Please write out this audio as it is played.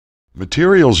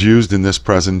Materials used in this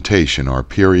presentation are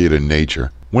period in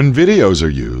nature. When videos are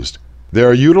used, they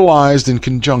are utilized in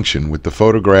conjunction with the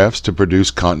photographs to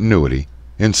produce continuity,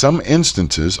 in some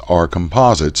instances are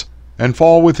composites, and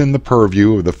fall within the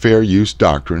purview of the fair use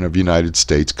doctrine of United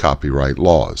States copyright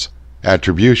laws.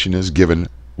 Attribution is given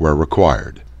where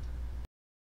required.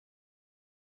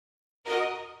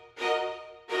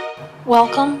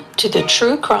 Welcome to the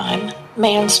True Crime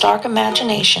Man's Dark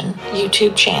Imagination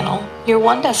YouTube channel, your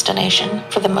one destination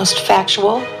for the most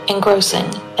factual, engrossing,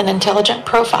 and intelligent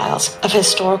profiles of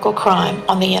historical crime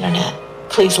on the internet.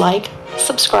 Please like,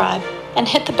 subscribe, and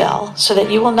hit the bell so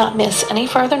that you will not miss any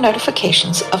further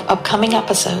notifications of upcoming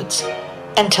episodes.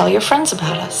 And tell your friends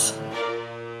about us.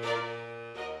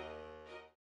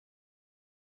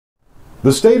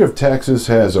 The state of Texas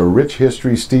has a rich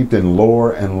history steeped in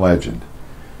lore and legend.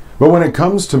 But when it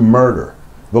comes to murder,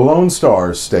 the Lone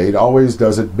Star State always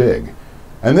does it big,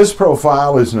 and this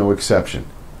profile is no exception.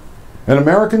 An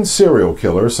American serial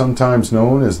killer, sometimes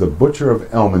known as the Butcher of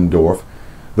Elmendorf,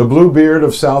 the Bluebeard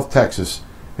of South Texas,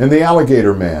 and the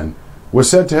Alligator Man, was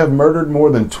said to have murdered more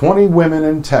than 20 women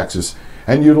in Texas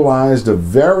and utilized a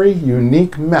very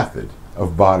unique method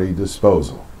of body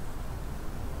disposal.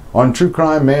 On True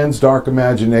Crime Man's Dark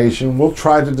Imagination, we'll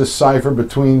try to decipher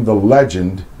between the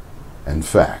legend and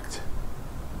fact.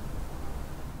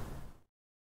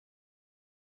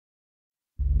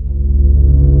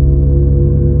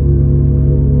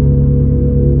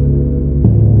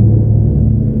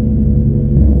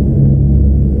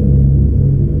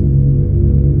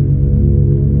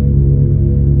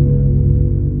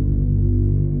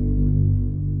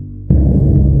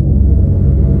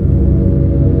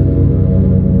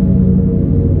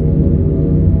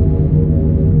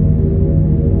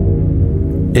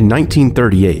 In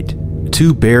 1938,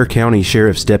 two Bexar County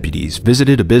Sheriff's deputies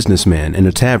visited a businessman in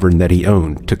a tavern that he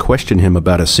owned to question him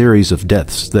about a series of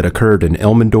deaths that occurred in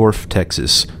Elmendorf,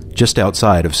 Texas, just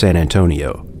outside of San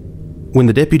Antonio. When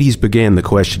the deputies began the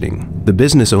questioning, the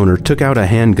business owner took out a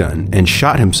handgun and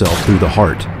shot himself through the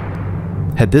heart.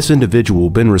 Had this individual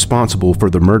been responsible for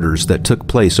the murders that took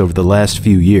place over the last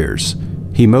few years,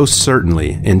 he most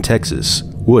certainly, in Texas,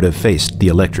 would have faced the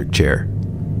electric chair.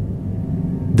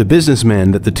 The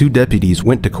businessman that the two deputies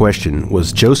went to question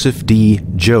was Joseph D.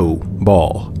 Joe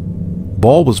Ball.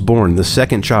 Ball was born the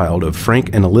second child of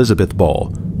Frank and Elizabeth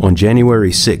Ball on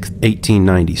January 6,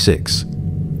 1896.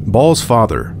 Ball's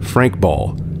father, Frank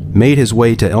Ball, made his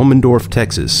way to Elmendorf,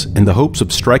 Texas in the hopes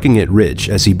of striking it rich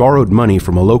as he borrowed money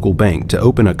from a local bank to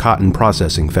open a cotton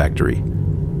processing factory.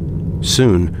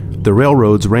 Soon, the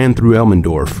railroads ran through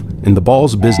Elmendorf and the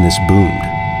Ball's business boomed.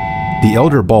 The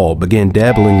elder Ball began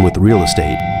dabbling with real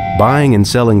estate, buying and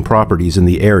selling properties in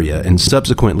the area, and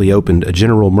subsequently opened a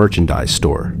general merchandise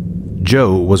store.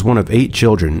 Joe was one of 8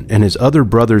 children, and his other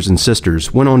brothers and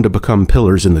sisters went on to become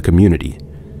pillars in the community.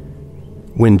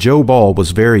 When Joe Ball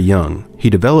was very young,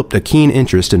 he developed a keen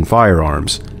interest in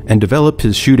firearms and developed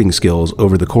his shooting skills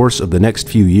over the course of the next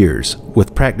few years,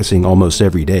 with practicing almost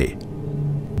every day.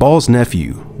 Ball's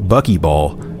nephew, Bucky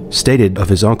Ball, stated of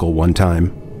his uncle one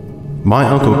time, "My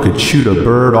uncle could shoot a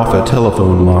bird off a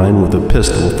telephone line with a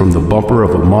pistol from the bumper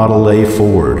of a Model A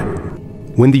Ford."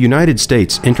 When the United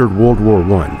States entered World War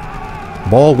I,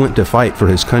 Ball went to fight for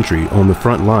his country on the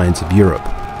front lines of Europe.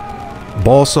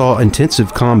 Ball saw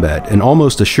intensive combat, and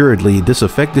almost assuredly this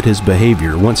affected his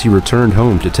behavior once he returned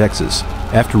home to Texas,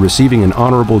 after receiving an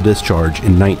honorable discharge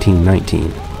in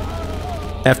 1919.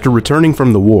 After returning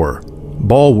from the war,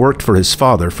 Ball worked for his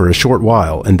father for a short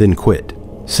while and then quit.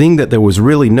 Seeing that there was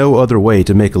really no other way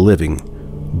to make a living,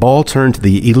 Ball turned to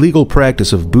the illegal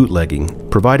practice of bootlegging,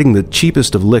 providing the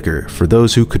cheapest of liquor for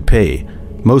those who could pay,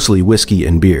 mostly whiskey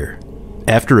and beer.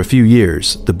 After a few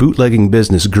years, the bootlegging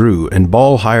business grew and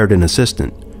Ball hired an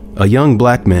assistant, a young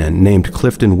black man named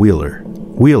Clifton Wheeler.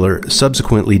 Wheeler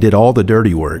subsequently did all the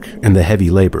dirty work and the heavy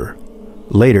labor.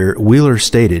 Later, Wheeler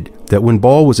stated that when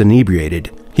Ball was inebriated,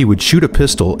 he would shoot a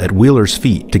pistol at Wheeler's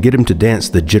feet to get him to dance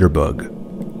the jitterbug.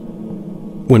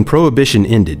 When Prohibition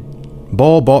ended,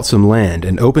 Ball bought some land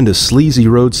and opened a sleazy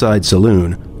roadside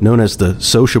saloon known as the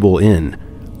Sociable Inn,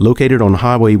 located on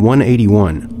Highway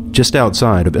 181, just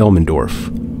outside of Elmendorf.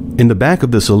 In the back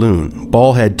of the saloon,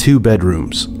 Ball had 2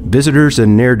 bedrooms. Visitors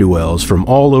and ne'er-do-wells from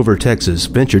all over Texas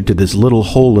ventured to this little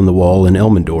hole in the wall in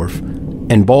Elmendorf,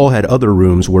 and Ball had other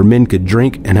rooms where men could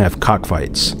drink and have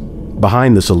cockfights.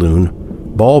 Behind the saloon,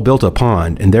 Ball built a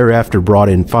pond and thereafter brought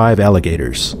in 5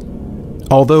 alligators.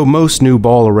 Although most knew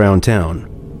Ball around town,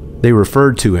 they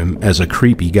referred to him as a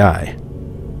creepy guy.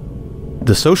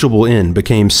 The Sociable Inn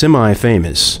became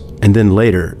semi-famous, and then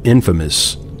later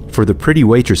infamous, for the pretty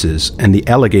waitresses and the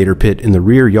alligator pit in the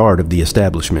rear yard of the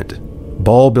establishment.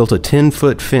 Ball built a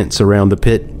 10-foot fence around the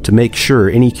pit to make sure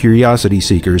any curiosity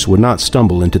seekers would not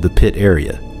stumble into the pit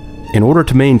area. In order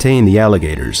to maintain the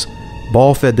alligators,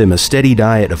 Ball fed them a steady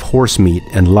diet of horse meat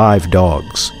and live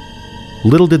dogs.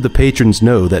 Little did the patrons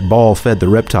know that Ball fed the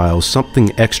reptiles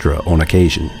something extra on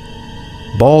occasion.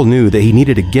 Ball knew that he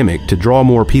needed a gimmick to draw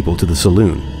more people to the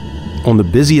saloon. On the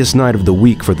busiest night of the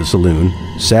week for the saloon,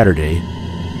 Saturday,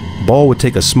 Ball would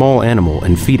take a small animal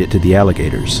and feed it to the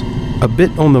alligators. A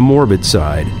bit on the morbid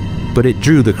side, but it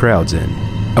drew the crowds in.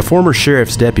 A former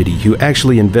sheriff's deputy who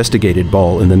actually investigated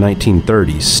Ball in the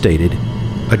 1930s stated,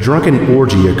 "A drunken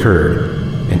orgy occurred,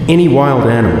 and any wild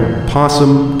animal,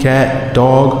 possum, cat,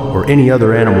 dog, or any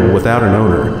other animal without an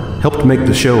owner, helped make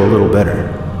the show a little better.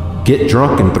 Get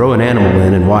drunk and throw an animal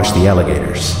in and watch the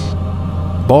alligators."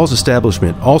 Ball's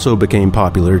establishment also became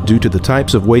popular due to the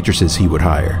types of waitresses he would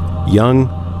hire: young,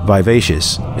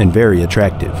 vivacious, and very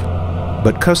attractive.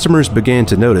 But customers began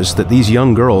to notice that these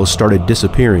young girls started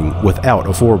disappearing without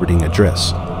a forwarding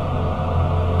address.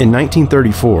 In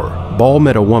 1934, Ball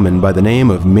met a woman by the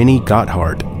name of Minnie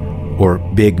Gotthard, or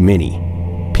Big Minnie.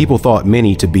 People thought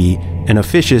Minnie to be an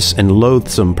officious and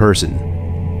loathsome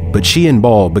person, but she and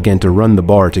Ball began to run the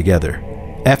bar together.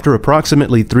 After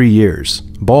approximately 3 years,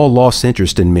 Ball lost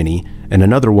interest in Minnie, and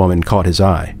another woman caught his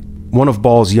eye. One of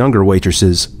Ball's younger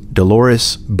waitresses,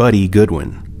 Dolores Buddy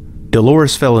Goodwin.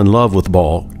 Dolores fell in love with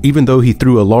Ball, even though he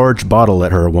threw a large bottle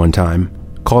at her one time,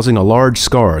 causing a large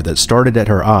scar that started at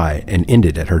her eye and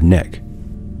ended at her neck.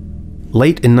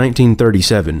 Late in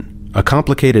 1937, a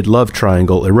complicated love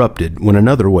triangle erupted when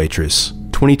another waitress,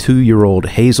 22-year-old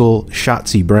Hazel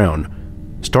Shotzi Brown,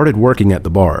 started working at the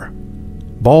bar.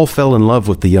 Ball fell in love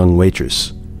with the young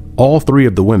waitress. All three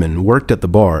of the women worked at the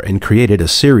bar and created a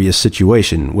serious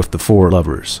situation with the four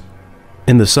lovers.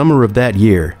 In the summer of that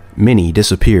year, Minnie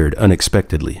disappeared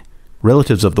unexpectedly.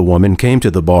 Relatives of the woman came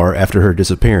to the bar after her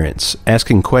disappearance,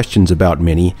 asking questions about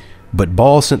Minnie, but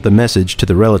Ball sent the message to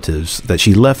the relatives that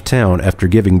she left town after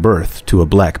giving birth to a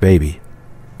black baby.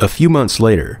 A few months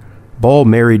later, Ball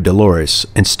married Dolores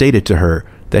and stated to her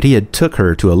that he had took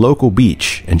her to a local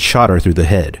beach and shot her through the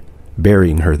head,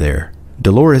 burying her there.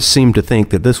 Dolores seemed to think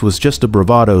that this was just a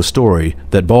bravado story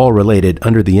that Ball related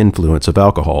under the influence of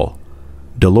alcohol.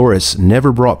 Dolores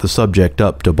never brought the subject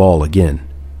up to Ball again.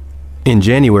 In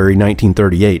January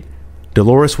 1938,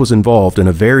 Dolores was involved in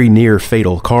a very near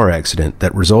fatal car accident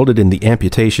that resulted in the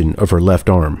amputation of her left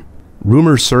arm.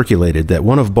 Rumors circulated that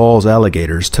one of Ball's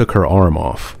alligators took her arm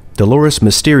off. Dolores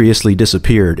mysteriously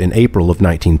disappeared in April of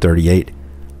 1938.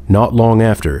 Not long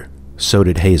after, so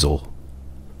did Hazel.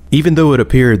 Even though it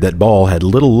appeared that Ball had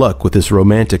little luck with his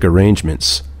romantic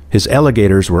arrangements, his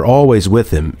alligators were always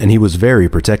with him and he was very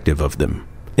protective of them.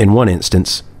 In one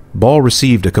instance, Ball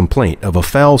received a complaint of a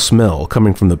foul smell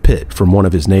coming from the pit from one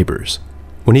of his neighbors.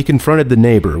 When he confronted the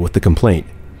neighbor with the complaint,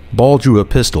 Ball drew a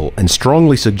pistol and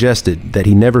strongly suggested that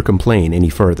he never complain any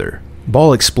further.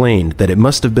 Ball explained that it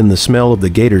must have been the smell of the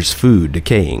gator's food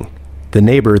decaying. The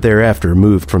neighbor thereafter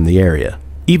moved from the area.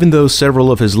 Even though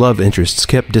several of his love interests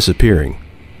kept disappearing,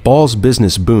 Ball's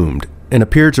business boomed and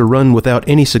appeared to run without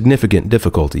any significant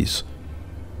difficulties.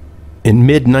 In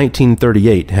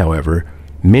mid-1938, however,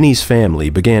 Minnie's family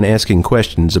began asking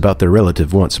questions about their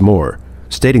relative once more,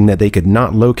 stating that they could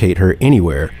not locate her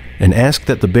anywhere and asked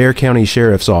that the Bexar County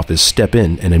Sheriff's Office step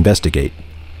in and investigate.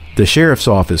 The Sheriff's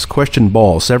Office questioned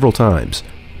Ball several times,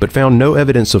 but found no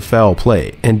evidence of foul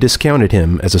play and discounted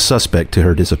him as a suspect to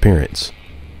her disappearance.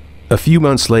 A few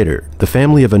months later, the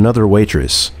family of another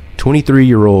waitress,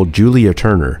 23-year-old Julia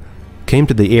Turner, came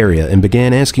to the area and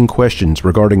began asking questions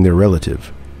regarding their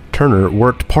relative. Turner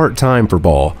worked part-time for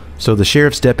Ball, so the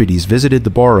sheriff's deputies visited the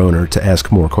bar owner to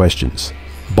ask more questions.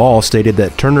 Ball stated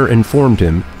that Turner informed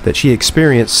him that she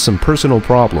experienced some personal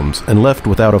problems and left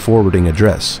without a forwarding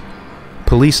address.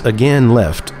 Police again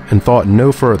left and thought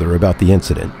no further about the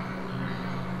incident.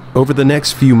 Over the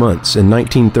next few months in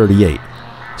 1938,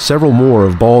 several more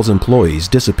of Ball's employees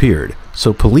disappeared,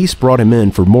 so police brought him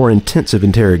in for more intensive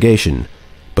interrogation,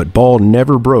 but Ball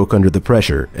never broke under the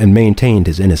pressure and maintained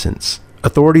his innocence.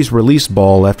 Authorities released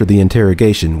Ball after the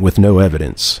interrogation with no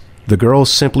evidence. The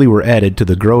girls simply were added to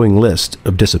the growing list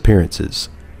of disappearances.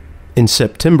 In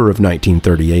September of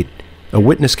 1938, a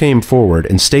witness came forward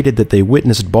and stated that they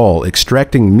witnessed Ball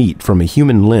extracting meat from a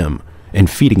human limb and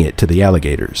feeding it to the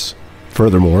alligators.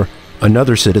 Furthermore,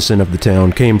 another citizen of the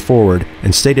town came forward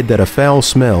and stated that a foul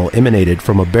smell emanated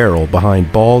from a barrel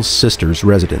behind Ball's sister's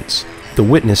residence. The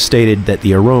witness stated that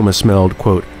the aroma smelled,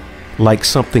 quote, like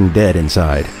something dead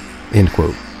inside, end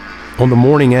quote. On the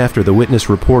morning after the witness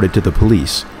reported to the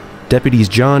police, deputies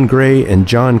John Gray and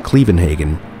John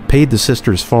Clevenhagen paid the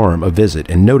sisters' farm a visit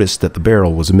and noticed that the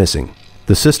barrel was missing.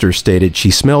 The sister stated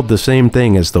she smelled the same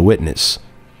thing as the witness.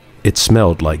 It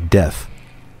smelled like death.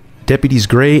 Deputies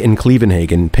Gray and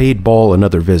Clevenhagen paid Ball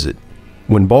another visit.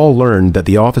 When Ball learned that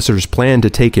the officers planned to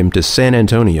take him to San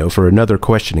Antonio for another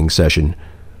questioning session,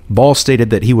 Ball stated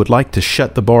that he would like to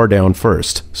shut the bar down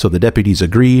first, so the deputies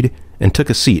agreed and took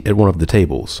a seat at one of the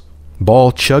tables.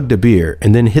 Ball chugged a beer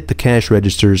and then hit the cash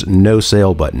register's no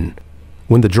sale button.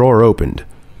 When the drawer opened,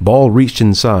 Ball reached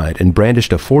inside and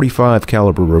brandished a .45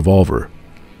 caliber revolver.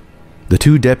 The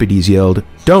two deputies yelled,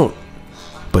 "Don't!"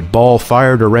 But Ball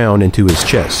fired a round into his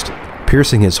chest,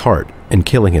 piercing his heart and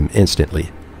killing him instantly.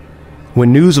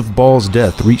 When news of Ball's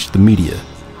death reached the media,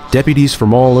 deputies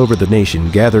from all over the nation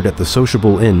gathered at the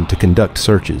Sociable Inn to conduct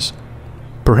searches.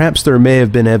 Perhaps there may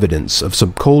have been evidence of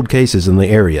some cold cases in the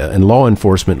area, and law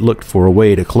enforcement looked for a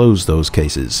way to close those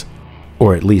cases.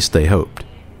 Or at least they hoped.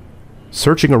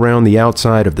 Searching around the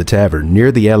outside of the tavern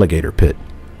near the alligator pit,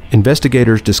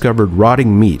 investigators discovered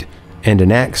rotting meat and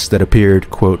an axe that appeared,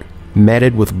 quote,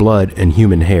 matted with blood and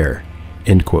human hair,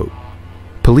 end quote.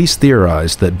 Police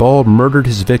theorized that Ball murdered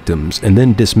his victims and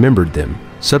then dismembered them,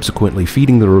 subsequently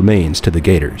feeding the remains to the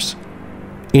gators.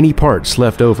 Any parts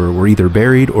left over were either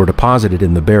buried or deposited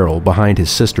in the barrel behind his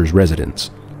sister's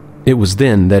residence. It was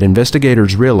then that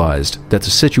investigators realized that the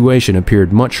situation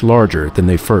appeared much larger than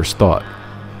they first thought.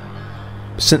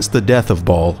 Since the death of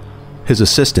Ball, his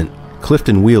assistant,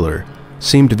 Clifton Wheeler,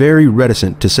 seemed very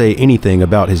reticent to say anything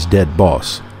about his dead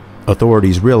boss.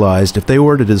 Authorities realized if they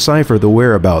were to decipher the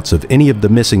whereabouts of any of the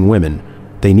missing women,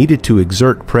 they needed to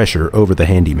exert pressure over the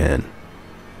handyman.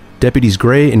 Deputies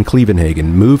Gray and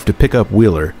Clevenhagen moved to pick up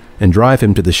Wheeler and drive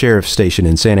him to the sheriff's station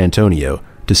in San Antonio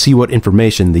to see what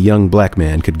information the young black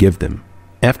man could give them.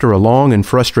 After a long and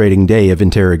frustrating day of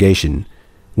interrogation,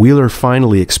 Wheeler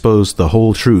finally exposed the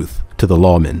whole truth to the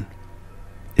lawmen.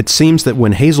 It seems that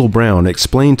when Hazel Brown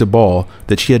explained to Ball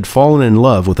that she had fallen in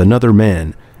love with another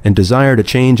man and desired a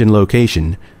change in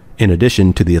location, in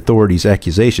addition to the authorities'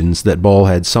 accusations that Ball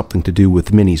had something to do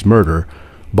with Minnie's murder,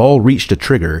 Ball reached a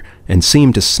trigger and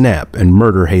seemed to snap and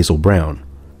murder Hazel Brown.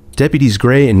 Deputies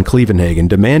Gray and Clevenhagen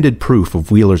demanded proof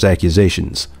of Wheeler's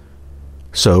accusations.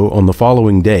 So, on the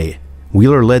following day,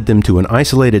 Wheeler led them to an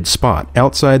isolated spot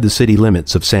outside the city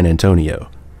limits of San Antonio.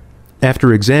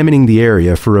 After examining the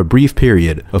area for a brief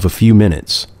period of a few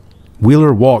minutes,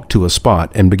 Wheeler walked to a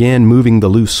spot and began moving the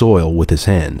loose soil with his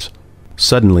hands.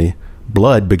 Suddenly,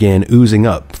 blood began oozing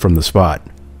up from the spot.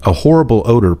 A horrible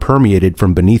odor permeated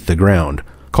from beneath the ground,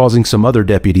 causing some other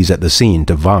deputies at the scene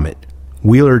to vomit.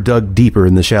 Wheeler dug deeper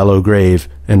in the shallow grave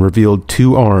and revealed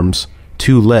 2 arms,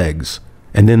 2 legs,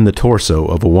 and then the torso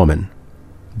of a woman.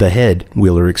 The head,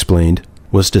 Wheeler explained,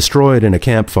 was destroyed in a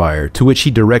campfire to which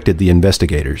he directed the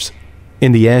investigators.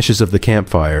 In the ashes of the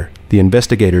campfire, the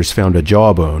investigators found a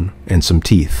jawbone and some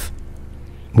teeth.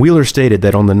 Wheeler stated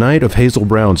that on the night of Hazel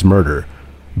Brown's murder,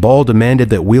 Ball demanded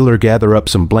that Wheeler gather up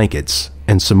some blankets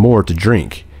and some more to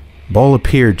drink. Ball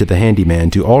appeared to the handyman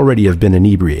to already have been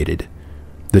inebriated.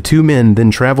 The 2 men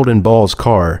then traveled in Ball's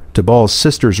car to Ball's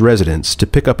sister's residence to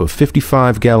pick up a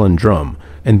 55-gallon drum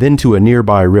and then to a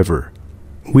nearby river.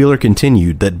 Wheeler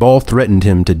continued that Ball threatened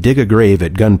him to dig a grave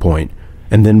at gunpoint,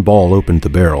 and then Ball opened the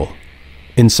barrel.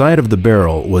 Inside of the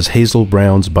barrel was Hazel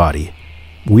Brown's body.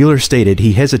 Wheeler stated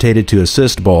he hesitated to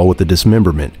assist Ball with the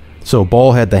dismemberment, so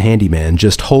Ball had the handyman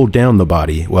just hold down the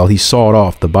body while he sawed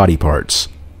off the body parts.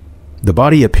 The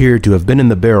body appeared to have been in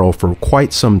the barrel for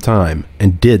quite some time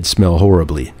and did smell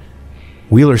horribly.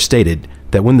 Wheeler stated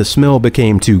that when the smell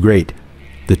became too great,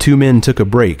 the 2 men took a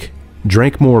break,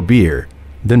 drank more beer,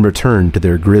 then returned to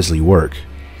their grisly work.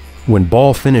 When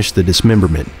Ball finished the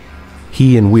dismemberment,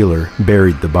 he and Wheeler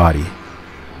buried the body.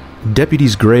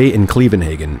 Deputies Gray and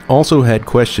Clevenhagen also had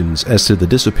questions as to the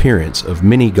disappearance of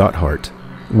Minnie Gotthard.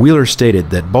 Wheeler stated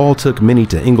that Ball took Minnie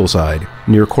to Ingleside,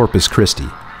 near Corpus Christi.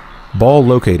 Ball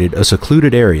located a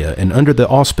secluded area and under the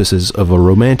auspices of a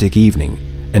romantic evening,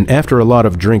 and after a lot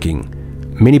of drinking,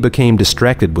 Minnie became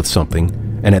distracted with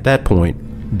something, and at that point,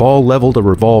 Ball leveled a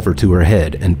revolver to her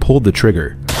head and pulled the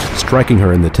trigger, striking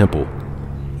her in the temple.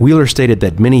 Wheeler stated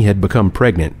that Minnie had become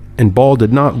pregnant, and Ball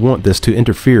did not want this to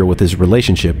interfere with his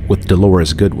relationship with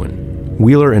Dolores Goodwin.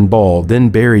 Wheeler and Ball then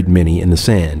buried Minnie in the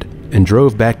sand and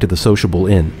drove back to the Sociable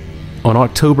Inn. On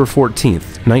October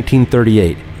 14th,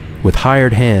 1938, with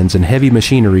hired hands and heavy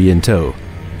machinery in tow,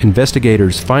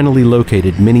 investigators finally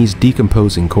located Minnie's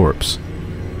decomposing corpse.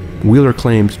 Wheeler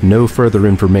claimed no further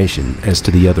information as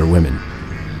to the other women.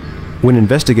 When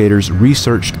investigators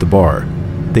researched the bar,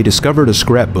 they discovered a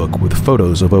scrapbook with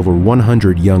photos of over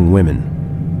 100 young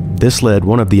women. This led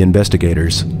one of the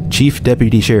investigators, Chief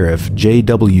Deputy Sheriff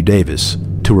J.W. Davis,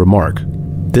 to remark,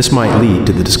 This might lead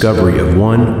to the discovery of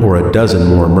one or a dozen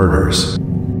more murders.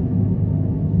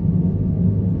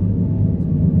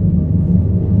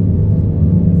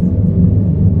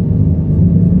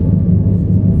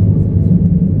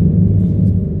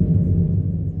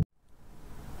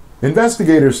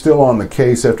 Investigators still on the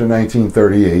case after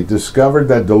 1938 discovered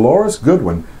that Dolores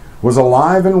Goodwin was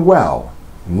alive and well,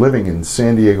 living in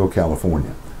San Diego,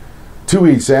 California. 2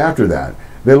 weeks after that,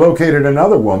 they located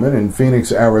another woman in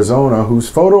Phoenix, Arizona, whose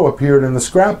photo appeared in the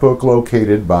scrapbook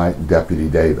located by Deputy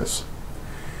Davis.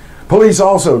 Police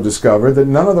also discovered that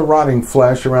none of the rotting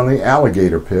flesh around the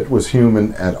alligator pit was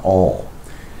human at all.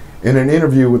 In an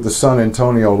interview with the San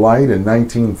Antonio Light in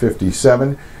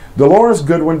 1957, Dolores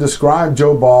Goodwin described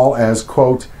Joe Ball as,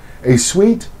 quote, a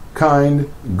sweet,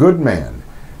 kind, good man,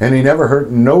 and he never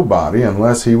hurt nobody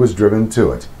unless he was driven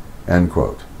to it, end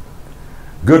quote.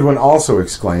 Goodwin also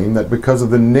exclaimed that because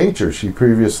of the nature she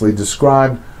previously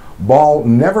described, Ball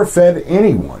never fed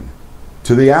anyone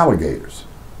to the alligators.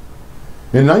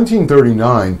 In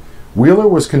 1939, Wheeler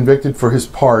was convicted for his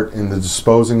part in the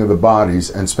disposing of the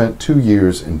bodies and spent 2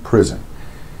 years in prison.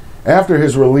 After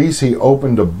his release, he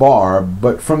opened a bar,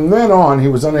 but from then on he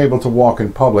was unable to walk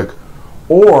in public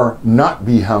or not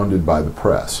be hounded by the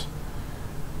press.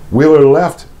 Wheeler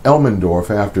left Elmendorf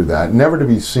after that, never to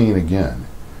be seen again.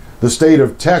 The state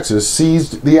of Texas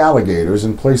seized the alligators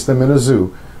and placed them in a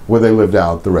zoo where they lived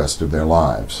out the rest of their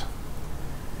lives.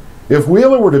 If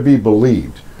Wheeler were to be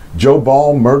believed, Joe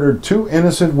Ball murdered 2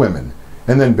 innocent women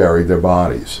and then buried their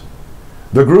bodies.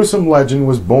 The gruesome legend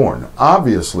was born,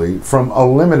 obviously, from a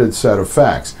limited set of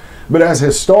facts, but as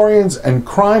historians and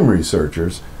crime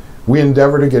researchers, we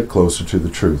endeavor to get closer to the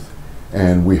truth,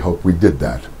 and we hope we did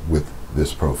that with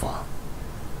this profile.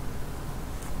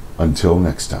 Until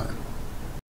next time.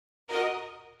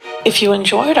 If you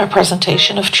enjoyed our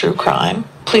presentation of true crime,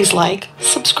 please like,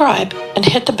 subscribe, and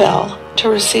hit the bell to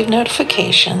receive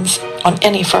notifications on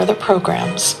any further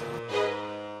programs.